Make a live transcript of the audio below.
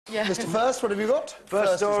Yeah. Mr. Furst, what have you got?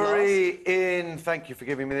 First story in, thank you for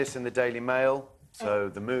giving me this, in the Daily Mail. So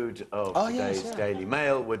the mood of today's Daily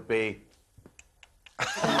Mail would be...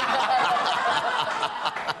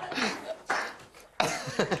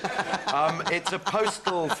 it's a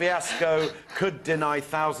postal fiasco, could deny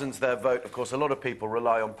thousands their vote. Of course, a lot of people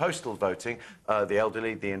rely on postal voting, the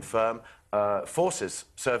elderly, the infirm, forces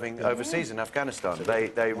serving overseas in Afghanistan.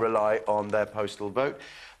 They rely on their postal vote.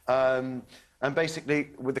 And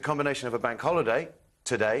basically, with the combination of a bank holiday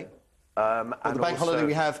today... and the bank holiday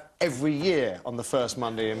we have every year on the first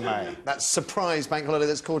Monday in May. That surprise bank holiday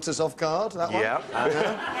that's caught us off guard, that one? Yeah.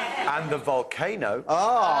 And the volcano. Oh,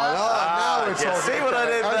 now we're talking. See what I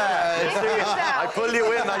did there? I pull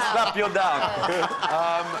you in, I slap you down.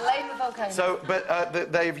 Blame the volcano. So,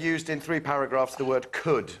 but they've used in 3 paragraphs the word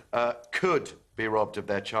could. Could be robbed of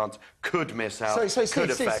their chance, could miss out, could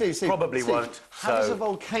affect, probably won't. How does a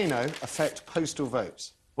volcano affect postal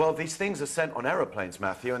votes? Well, these things are sent on aeroplanes,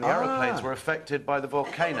 Matthew, and the aeroplanes were affected by the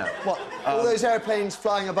volcano. What? All those aeroplanes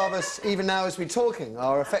flying above us, even now as we're talking,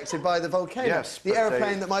 are affected by the volcano? Yes. The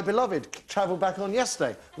aeroplane that my beloved travelled back on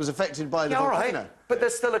yesterday was affected by the volcano. Right. But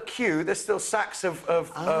there's still a queue, there's still sacks of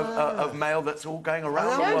mail that's all going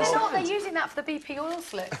around the world. No, they're not. They're using that for the BP oil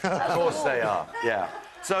slick. Of course they are, yeah.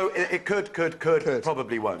 So it could,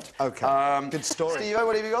 probably won't. OK. Good story. Steve,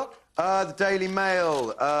 what have you got? The Daily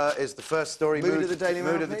Mail is the first story. Mood of the Daily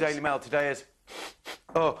Mail, Mood of the Daily Mail today is...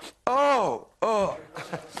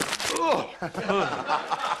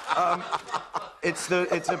 It's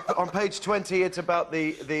on page 20. It's about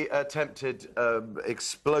the attempted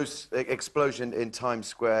explosion in Times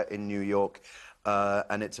Square in New York.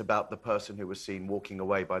 And it's about the person who was seen walking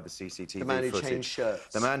away by the CCTV footage. The man who changed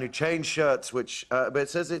shirts. The man who changed shirts, which... but it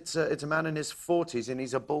says it's a man in his 40s, and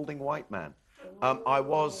he's a balding white man. I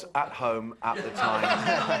was at home at the time,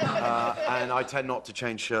 and I tend not to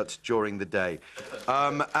change shirts during the day.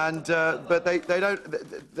 But they don't...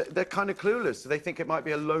 They're kind of clueless. They think it might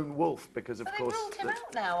be a lone wolf because, of course... They've ruled him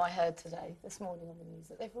out now, I heard today, this morning on the news,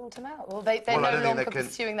 that they've ruled him out. Well, they're no longer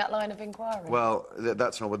pursuing that line of inquiry. Well,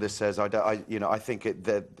 that's not what this says. I think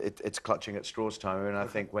it's clutching at straws time, and I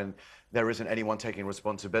think when there isn't anyone taking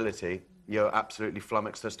responsibility, you're absolutely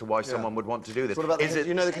flummoxed as to why someone would want to do this. What about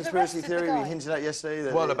you know the conspiracy theory we hinted at yesterday?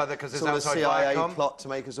 That about because it's a CIA Viacom? plot to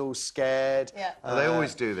make us all scared. Yeah. They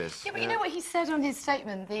always do this. Yeah, but you know what he said on his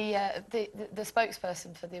statement? The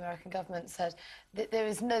spokesperson for the American government said that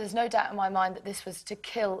there's no doubt in my mind that this was to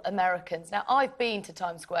kill Americans. Now, I've been to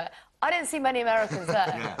Times Square. I didn't see many Americans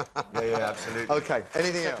there. Yeah, absolutely. OK, anything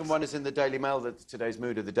else? The second one is in the Daily Mail. Today's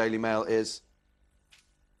mood of the Daily Mail is...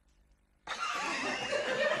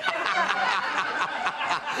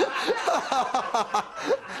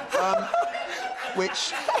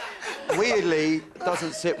 which weirdly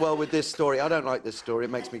doesn't sit well with this story. I don't like this story.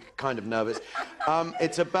 It makes me kind of nervous.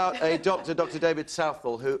 It's about a doctor, Dr. David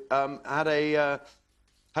Southall, who had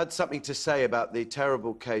something to say about the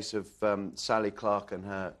terrible case of Sally Clark and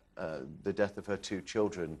the death of her 2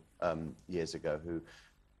 children years ago, who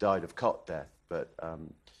died of cot death. But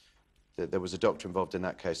there was a doctor involved in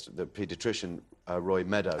that case, the paediatrician Roy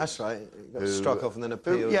Meadows. That's right. He got struck off and then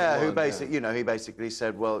appealed. Who basically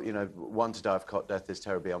said, well, 1, to die of cot death is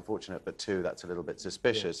terribly unfortunate, but 2, that's a little bit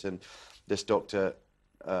suspicious. And this doctor,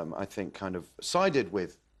 I think, kind of sided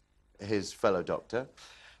with his fellow doctor.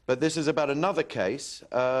 But this is about another case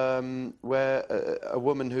where a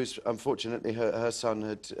woman who's, unfortunately, her son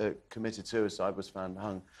had committed suicide, was found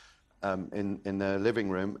hung in their living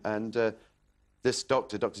room, and this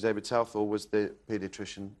doctor, Dr. David Southall, was the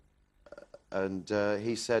paediatrician, and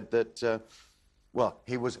he said that,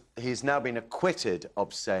 he's now been acquitted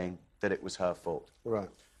of saying that it was her fault. Right.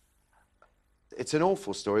 It's an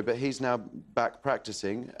awful story, but he's now back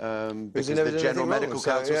practising because the General Medical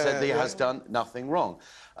Council said that he has done nothing wrong.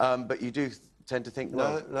 But you do tend to think,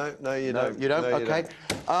 well... No, you don't. You don't? No, OK.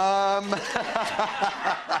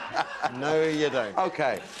 No, you don't.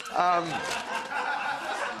 OK.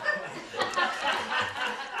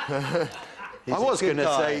 I was going to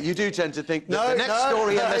say, you do tend to think that the next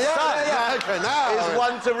story in the Sun is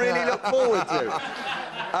one to really look forward to.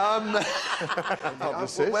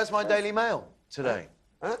 Where's my Daily Mail today?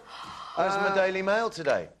 Huh? Where's my Daily Mail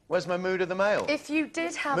today? Where's my mood of the mail? If you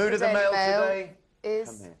did have mood the of the Daily mail Mail today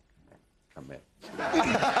is... Come here.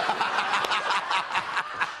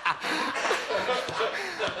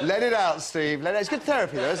 Let it out, Steve. It's good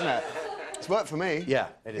therapy, though, isn't it? It's worked for me. Yeah,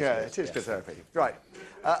 it is. Yeah, it is good therapy. Right.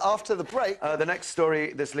 After the break... the next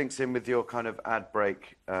story, this links in with your kind of ad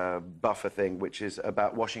break buffer thing, which is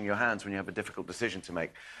about washing your hands when you have a difficult decision to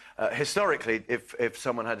make. Historically, if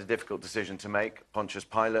someone had a difficult decision to make, Pontius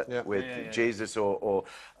Pilate with Jesus or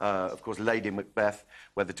of course, Lady Macbeth,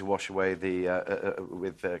 whether to wash away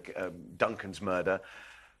with Duncan's murder,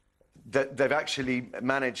 they've actually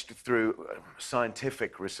managed through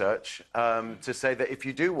scientific research to say that if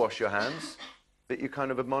you do wash your hands, that you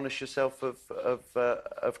kind of admonish yourself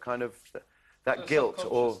of kind of that guilt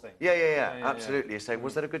or absolutely. You're saying,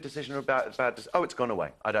 was that a good decision or a bad decision? Oh, it's gone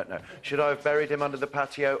away. I don't know. Should I have buried him under the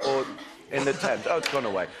patio or in the tent? Oh, it's gone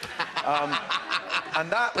away.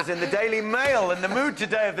 And that was in the Daily Mail, and the mood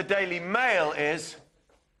today of the Daily Mail is.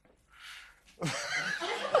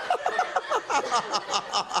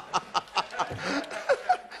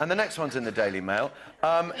 And the next one's in the Daily Mail.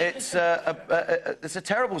 It's a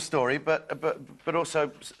terrible story, but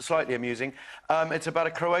also slightly amusing. It's about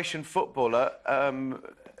a Croatian footballer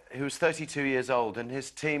who was 32 years old, and his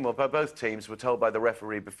team, or both teams, were told by the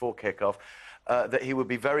referee before kick-off that he would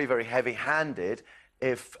be very, very heavy-handed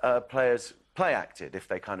if players play-acted, if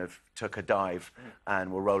they kind of took a dive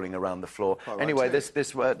and were rolling around the floor. Anyway,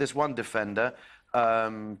 this one defender,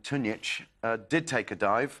 Tunic, did take a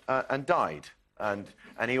dive and died.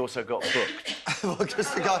 And he also got booked. Well,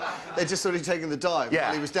 because the guy, they'd just sort of taken the dive. Yeah.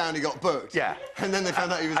 While he was down, he got booked. Yeah. And then they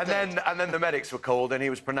found out he was dead. And then the medics were called, and he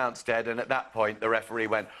was pronounced dead. And at that point, the referee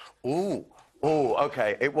went, ooh,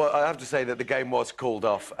 OK. I have to say that the game was called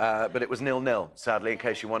off, but it was 0-0, sadly, in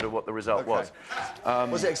case you wonder what the result was.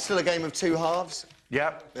 Was it still a game of two halves?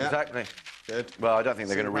 Yeah, exactly. Good. Well, I don't think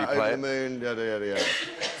they're going to replay it. Over the moon, yada, yada, yada.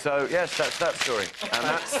 So, yes, that's that story. And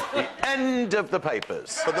that's the end of the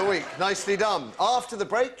papers. For the week. Nicely done. After the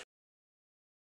break...